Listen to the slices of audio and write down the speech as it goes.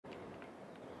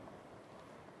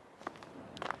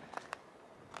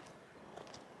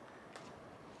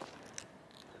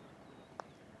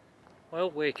Well,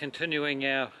 we're continuing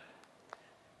our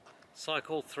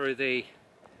cycle through the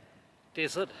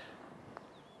desert,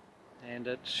 and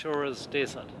it sure is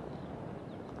desert.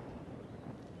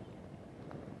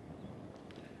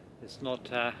 There's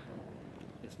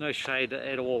no shade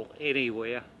at all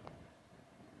anywhere.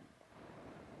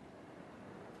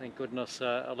 Thank goodness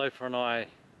Alofa and I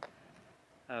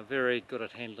are very good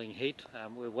at handling heat.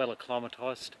 We're well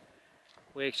acclimatised.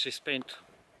 We actually spent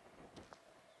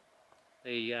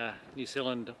the New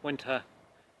Zealand winter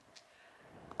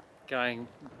going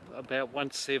about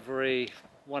once every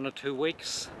 1 or 2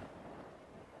 weeks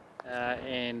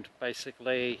and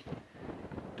basically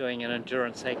doing an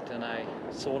endurance act in a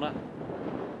sauna,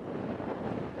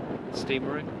 steam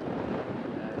room,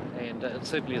 and it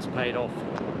certainly has paid off.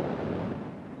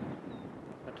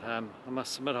 But I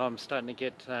must admit I'm starting to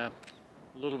get a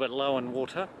little bit low in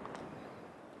water.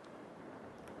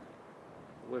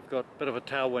 We've got a bit of a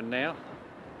tailwind now,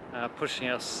 pushing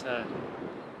us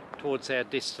towards our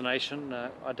destination.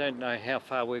 I don't know how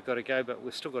far we've got to go, but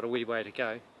we've still got a wee way to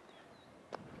go.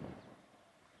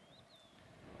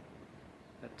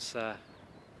 It's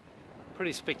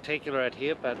pretty spectacular out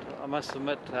here, but I must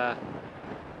admit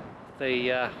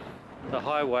the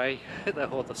highway,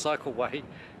 or the cycleway,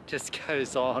 just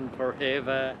goes on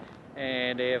forever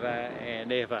and ever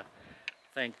and ever.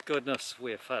 Thank goodness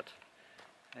we're fit.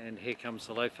 And here comes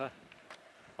Alofa.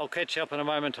 I'll catch you up in a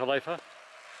moment, Alofa.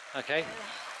 Okay?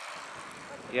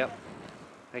 Yep.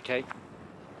 Okay.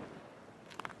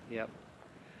 Yep.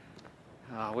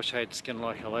 Oh, I wish I had skin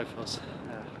like Alofa's.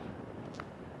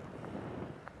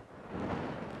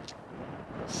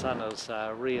 The sun is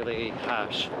really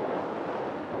harsh.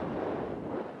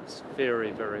 It's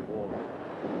very, very warm.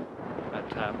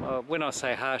 But when I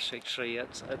say harsh, actually,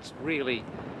 it's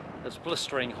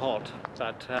blistering hot.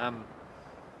 But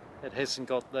it hasn't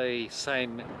got the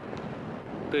same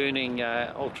burning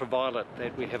ultraviolet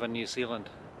that we have in New Zealand.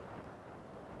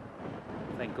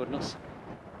 Thank goodness.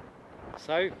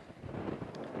 So,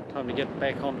 time to get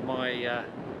back onto my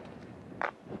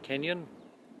canyon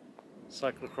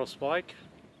cyclocross bike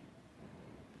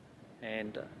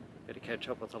and better catch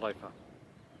up with Alofa.